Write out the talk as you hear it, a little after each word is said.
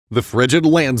The frigid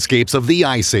landscapes of the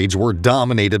Ice Age were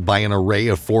dominated by an array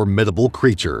of formidable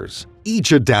creatures,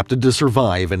 each adapted to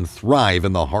survive and thrive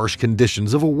in the harsh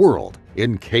conditions of a world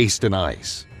encased in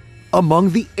ice. Among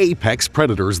the apex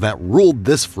predators that ruled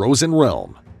this frozen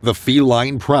realm, the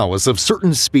feline prowess of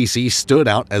certain species stood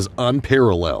out as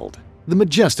unparalleled. The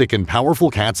majestic and powerful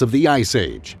cats of the Ice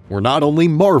Age were not only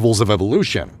marvels of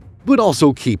evolution, but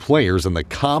also key players in the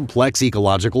complex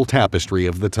ecological tapestry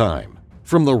of the time.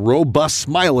 From the robust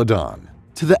Smilodon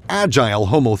to the agile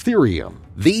Homotherium,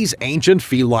 these ancient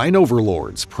feline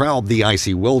overlords prowled the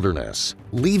icy wilderness,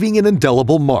 leaving an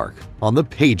indelible mark on the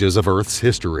pages of Earth's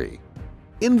history.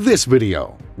 In this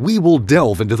video, we will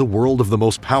delve into the world of the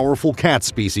most powerful cat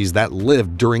species that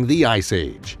lived during the Ice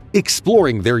Age,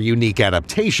 exploring their unique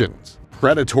adaptations,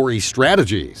 predatory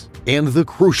strategies, and the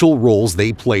crucial roles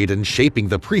they played in shaping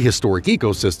the prehistoric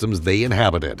ecosystems they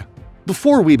inhabited.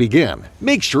 Before we begin,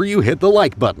 make sure you hit the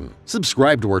like button,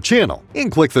 subscribe to our channel,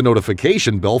 and click the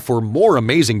notification bell for more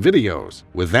amazing videos.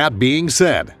 With that being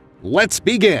said, let's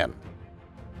begin!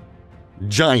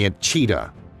 Giant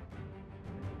cheetah.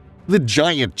 The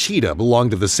giant cheetah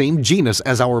belonged to the same genus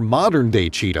as our modern-day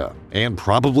cheetah and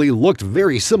probably looked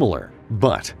very similar,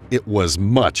 but it was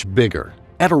much bigger,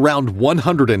 at around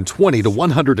 120 to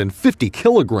 150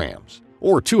 kilograms.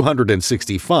 Or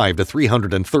 265 to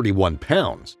 331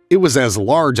 pounds. It was as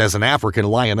large as an African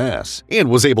lioness and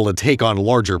was able to take on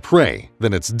larger prey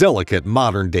than its delicate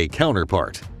modern-day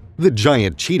counterpart. The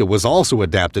giant cheetah was also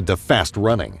adapted to fast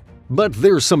running, but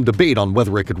there's some debate on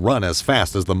whether it could run as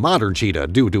fast as the modern cheetah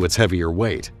due to its heavier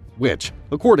weight, which,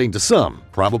 according to some,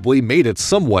 probably made it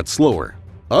somewhat slower.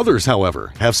 Others,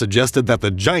 however, have suggested that the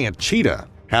giant cheetah,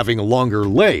 having longer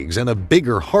legs and a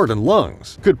bigger heart and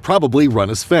lungs, could probably run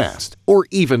as fast, or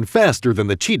even faster than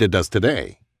the cheetah does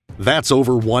today. That's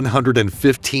over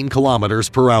 115 kilometers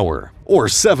per hour, or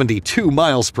 72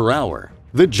 miles per hour.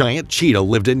 The giant cheetah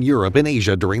lived in Europe and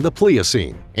Asia during the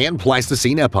Pliocene and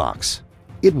Pleistocene epochs.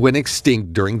 It went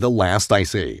extinct during the last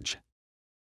Ice Age.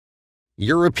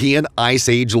 European Ice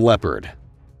Age leopard.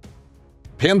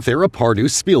 Panthera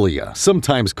pardus spelea,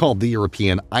 sometimes called the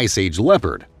European Ice Age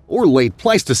leopard, or late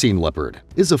Pleistocene leopard,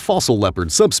 is a fossil leopard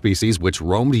subspecies which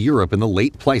roamed Europe in the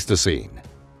late Pleistocene.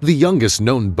 The youngest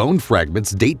known bone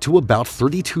fragments date to about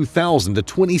 32,000 to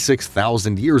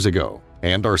 26,000 years ago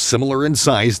and are similar in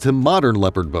size to modern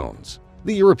leopard bones.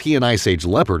 The European Ice Age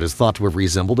leopard is thought to have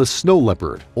resembled a snow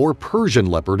leopard or Persian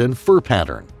leopard in fur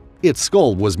pattern. Its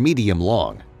skull was medium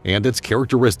long, and its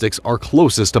characteristics are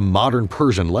closest to modern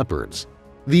Persian leopards.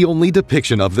 The only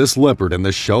depiction of this leopard in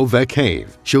the Chauvet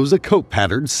cave shows a coat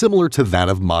pattern similar to that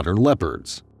of modern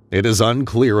leopards. It is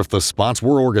unclear if the spots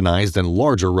were organized in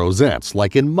larger rosettes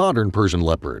like in modern Persian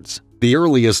leopards. The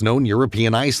earliest known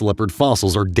European ice leopard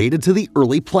fossils are dated to the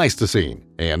early Pleistocene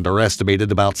and are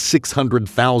estimated about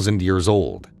 600,000 years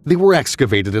old. They were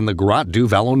excavated in the Grotte du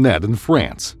Vallonnet in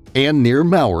France and near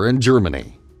Mauer in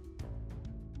Germany.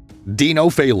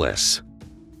 Dinofelis.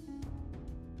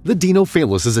 The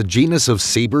Dinofelis is a genus of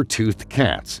saber-toothed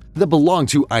cats that belong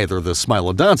to either the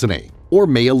Smilodon or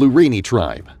Maialurini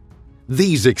tribe.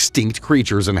 These extinct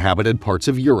creatures inhabited parts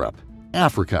of Europe,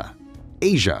 Africa,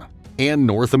 Asia, and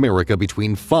North America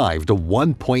between 5 to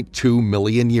 1.2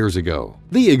 million years ago.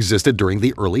 They existed during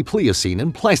the early Pliocene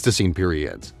and Pleistocene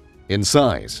periods. In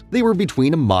size, they were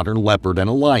between a modern leopard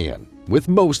and a lion, with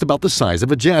most about the size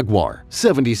of a jaguar,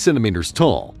 70 centimeters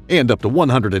tall, and up to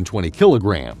 120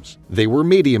 kilograms. They were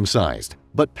medium-sized,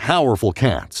 but powerful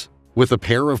cats, with a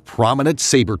pair of prominent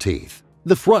saber teeth.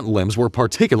 The front limbs were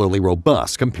particularly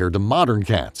robust compared to modern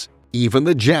cats. Even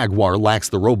the jaguar lacks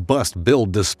the robust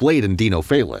build displayed in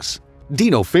Dinofelis.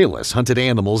 Dinofelis hunted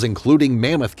animals including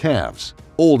mammoth calves,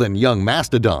 old and young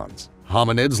mastodons,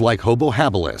 hominids like Homo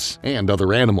habilis, and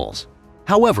other animals.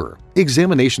 However,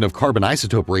 examination of carbon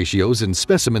isotope ratios in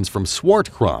specimens from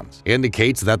Swartkrans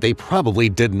indicates that they probably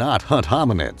did not hunt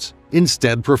hominids,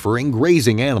 instead preferring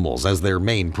grazing animals as their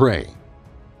main prey.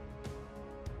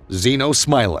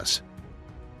 Xenosmilus.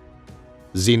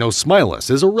 Xenosmilus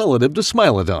is a relative to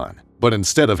Smilodon, but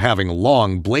instead of having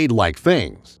long blade-like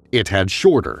fangs, it had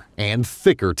shorter and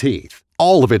thicker teeth.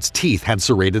 All of its teeth had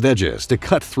serrated edges to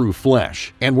cut through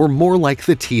flesh and were more like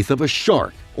the teeth of a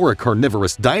shark or a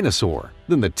carnivorous dinosaur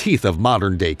than the teeth of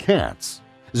modern-day cats.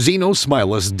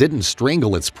 Xenosmilus didn't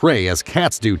strangle its prey as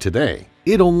cats do today.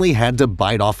 It only had to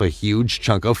bite off a huge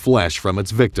chunk of flesh from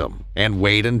its victim and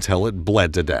wait until it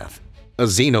bled to death. A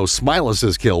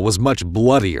Xenosmilus's kill was much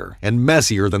bloodier and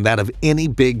messier than that of any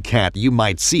big cat you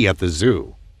might see at the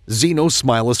zoo.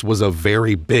 Xenosmilus was a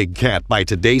very big cat by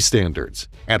today's standards,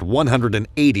 at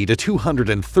 180 to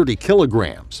 230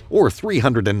 kilograms, or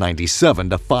 397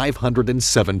 to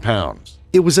 507 pounds.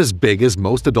 It was as big as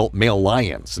most adult male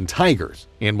lions and tigers,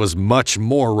 and was much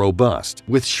more robust,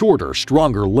 with shorter,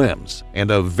 stronger limbs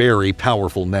and a very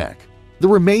powerful neck. The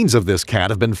remains of this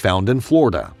cat have been found in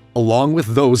Florida, along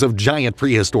with those of giant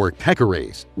prehistoric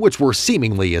peccaries, which were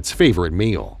seemingly its favorite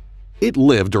meal. It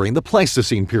lived during the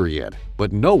Pleistocene period,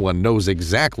 but no one knows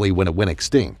exactly when it went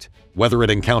extinct. Whether it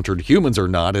encountered humans or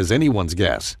not is anyone's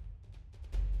guess.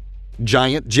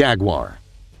 Giant jaguar.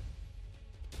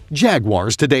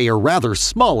 Jaguars today are rather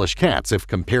smallish cats if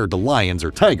compared to lions or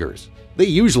tigers. They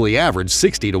usually average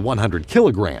 60 to 100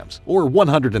 kilograms, or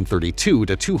 132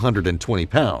 to 220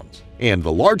 pounds, and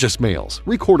the largest males,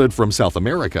 recorded from South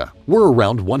America, were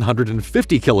around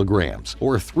 150 kilograms,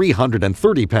 or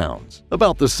 330 pounds,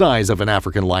 about the size of an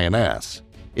African lioness.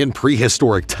 In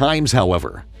prehistoric times,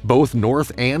 however, both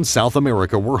North and South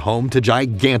America were home to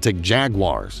gigantic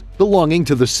jaguars, belonging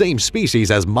to the same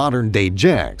species as modern-day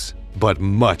jags, but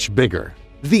much bigger.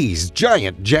 These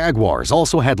giant jaguars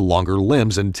also had longer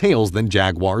limbs and tails than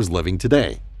jaguars living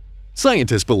today.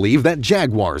 Scientists believe that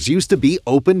jaguars used to be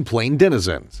open plain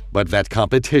denizens, but that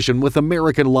competition with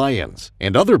American lions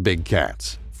and other big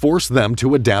cats forced them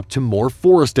to adapt to more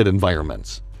forested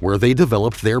environments, where they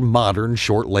developed their modern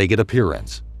short-legged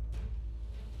appearance.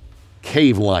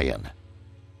 Cave lion.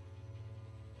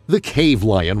 The cave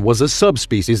lion was a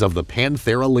subspecies of the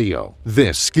Panthera leo.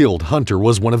 This skilled hunter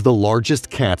was one of the largest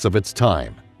cats of its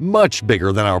time, much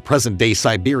bigger than our present-day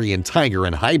Siberian tiger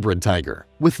and hybrid tiger,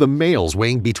 with the males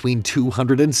weighing between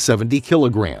 270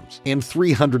 kilograms and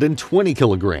 320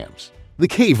 kilograms. The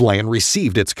cave lion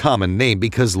received its common name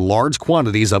because large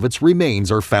quantities of its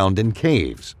remains are found in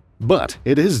caves, but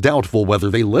it is doubtful whether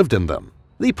they lived in them.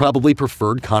 They probably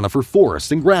preferred conifer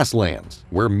forests and grasslands,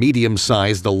 where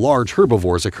medium-sized to large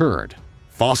herbivores occurred.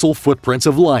 Fossil footprints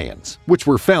of lions, which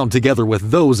were found together with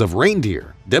those of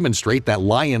reindeer, demonstrate that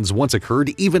lions once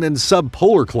occurred even in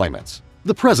subpolar climates.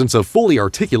 The presence of fully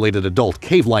articulated adult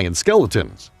cave lion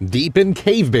skeletons, deep in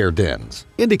cave bear dens,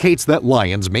 indicates that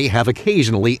lions may have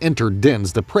occasionally entered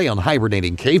dens to prey on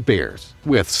hibernating cave bears,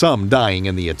 with some dying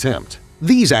in the attempt.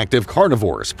 These active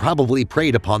carnivores probably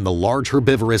preyed upon the large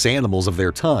herbivorous animals of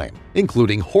their time,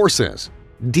 including horses,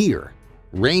 deer,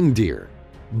 reindeer,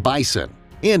 bison,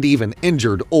 and even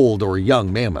injured old or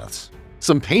young mammoths.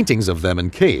 Some paintings of them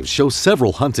in caves show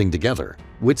several hunting together,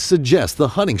 which suggests the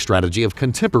hunting strategy of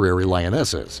contemporary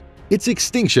lionesses. Its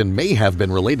extinction may have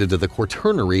been related to the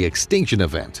Quaternary extinction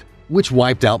event, which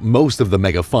wiped out most of the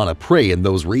megafauna prey in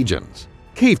those regions.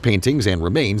 Cave paintings and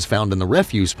remains found in the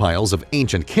refuse piles of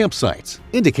ancient campsites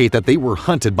indicate that they were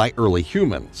hunted by early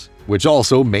humans, which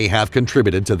also may have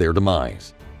contributed to their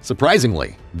demise.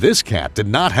 Surprisingly, this cat did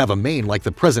not have a mane like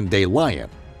the present-day lion,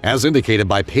 as indicated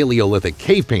by Paleolithic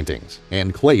cave paintings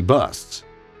and clay busts.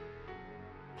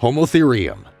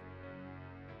 Homotherium.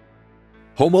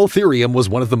 Homotherium was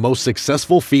one of the most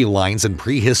successful felines in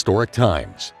prehistoric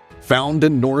times, found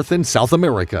in North and South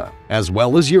America, as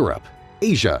well as Europe,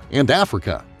 Asia, and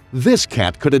Africa. This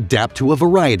cat could adapt to a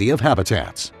variety of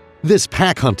habitats. This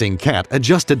pack-hunting cat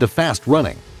adjusted to fast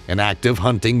running and active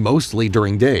hunting mostly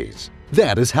during days.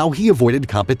 That is how he avoided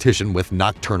competition with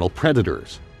nocturnal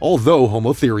predators. Although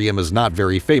Homotherium is not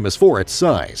very famous for its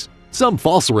size, some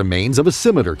fossil remains of a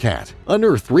scimitar cat,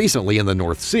 unearthed recently in the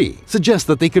North Sea, suggest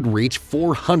that they could reach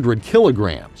 400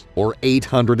 kilograms, or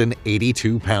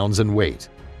 882 pounds in weight.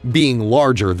 Being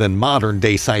larger than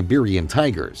modern-day Siberian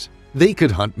tigers, they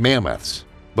could hunt mammoths,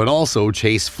 but also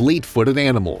chase fleet-footed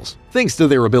animals, thanks to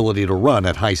their ability to run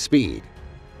at high speed.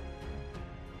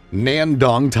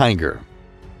 Nandong tiger.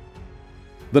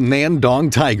 The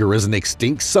Nandong tiger is an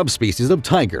extinct subspecies of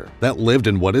tiger that lived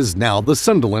in what is now the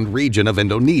Sundaland region of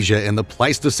Indonesia in the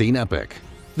Pleistocene epoch.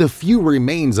 The few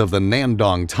remains of the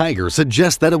Nandong tiger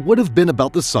suggest that it would have been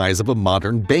about the size of a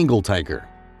modern Bengal tiger.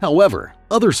 However,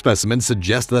 other specimens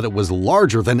suggest that it was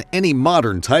larger than any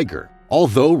modern tiger,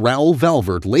 although Raoul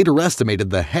Valvert later estimated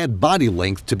the head-body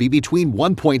length to be between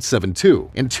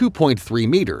 1.72 and 2.3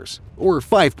 meters, or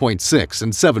 5.6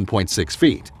 and 7.6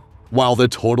 feet, while the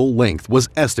total length was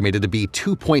estimated to be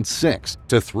 2.6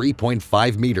 to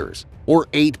 3.5 meters, or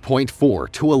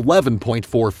 8.4 to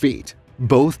 11.4 feet,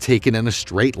 both taken in a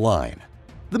straight line.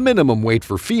 The minimum weight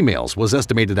for females was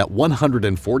estimated at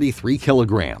 143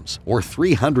 kilograms, or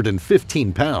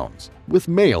 315 pounds, with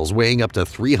males weighing up to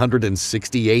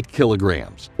 368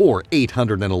 kilograms, or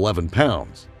 811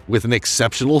 pounds, with an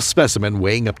exceptional specimen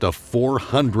weighing up to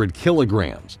 400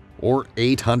 kilograms, or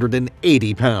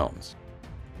 880 pounds.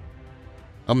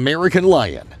 American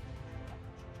lion.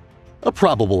 a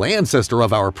probable ancestor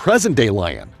of our present-day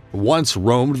lion, once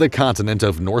roamed the continent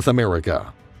of North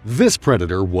America. This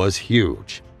predator was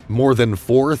huge, more than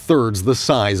 4/3 the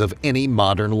size of any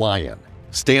modern lion.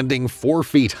 Standing 4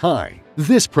 feet high,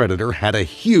 this predator had a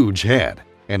huge head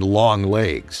and long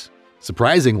legs.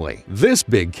 Surprisingly, this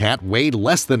big cat weighed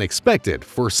less than expected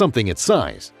for something its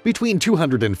size, between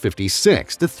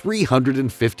 256 to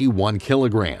 351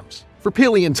 kilograms. For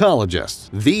paleontologists,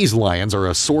 these lions are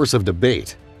a source of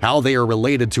debate. How they are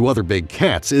related to other big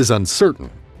cats is uncertain.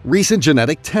 Recent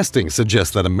genetic testing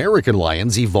suggests that American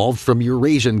lions evolved from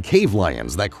Eurasian cave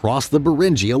lions that crossed the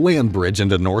Beringia land bridge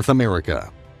into North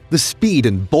America. The speed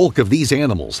and bulk of these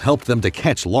animals helped them to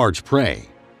catch large prey.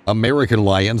 American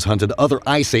lions hunted other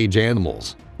Ice Age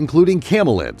animals, including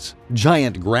camelids,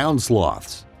 giant ground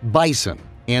sloths, bison,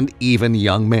 and even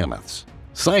young mammoths.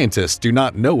 Scientists do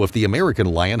not know if the American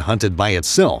lion hunted by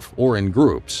itself or in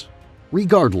groups.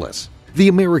 Regardless, the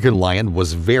American lion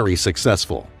was very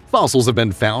successful. Fossils have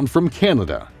been found from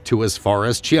Canada to as far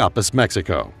as Chiapas,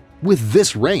 Mexico. With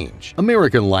this range,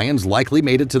 American lions likely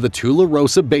made it to the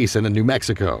Tularosa Basin in New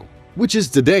Mexico, which is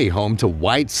today home to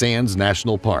White Sands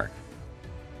National Park.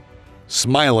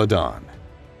 Smilodon.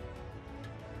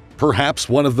 Perhaps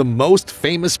one of the most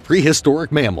famous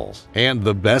prehistoric mammals and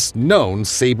the best-known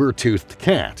saber-toothed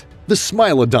cat, the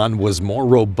Smilodon was more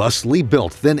robustly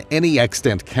built than any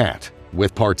extant cat,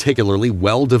 with particularly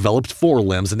well-developed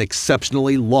forelimbs and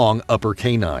exceptionally long upper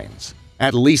canines.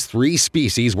 At least 3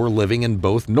 species were living in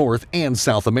both North and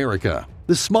South America.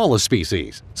 The smallest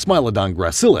species, Smilodon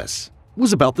gracilis,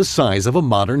 was about the size of a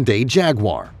modern-day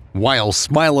jaguar, while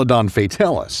Smilodon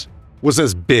fatalis was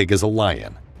as big as a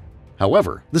lion.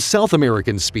 However, the South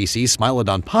American species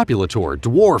Smilodon populator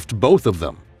dwarfed both of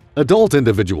them. Adult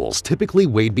individuals typically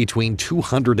weighed between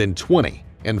 220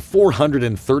 and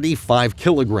 435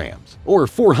 kilograms, or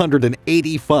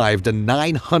 485 to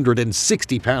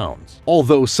 960 pounds,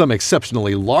 although some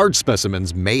exceptionally large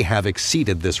specimens may have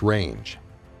exceeded this range.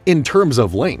 In terms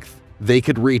of length, they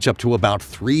could reach up to about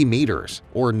 3 meters,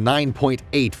 or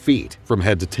 9.8 feet, from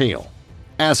head to tail.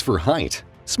 As for height,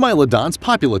 Smilodon's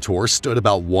populator stood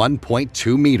about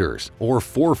 1.2 meters, or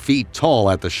 4 feet tall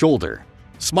at the shoulder.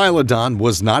 Smilodon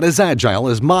was not as agile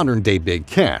as modern-day big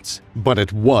cats, but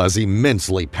it was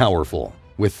immensely powerful,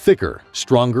 with thicker,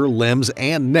 stronger limbs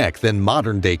and neck than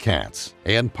modern-day cats,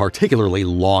 and particularly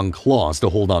long claws to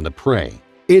hold on to prey.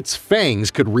 Its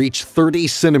fangs could reach 30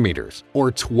 centimeters,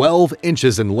 or 12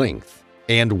 inches in length,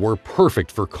 and were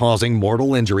perfect for causing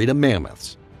mortal injury to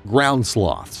mammoths, ground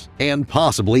sloths, and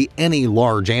possibly any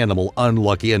large animal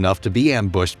unlucky enough to be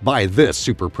ambushed by this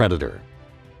super predator.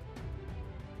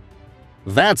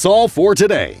 That's all for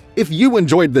today. If you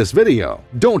enjoyed this video,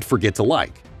 don't forget to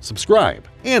like, subscribe,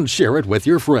 and share it with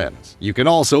your friends. You can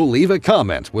also leave a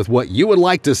comment with what you would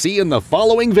like to see in the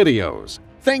following videos.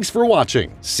 Thanks for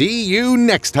watching. See you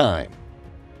next time.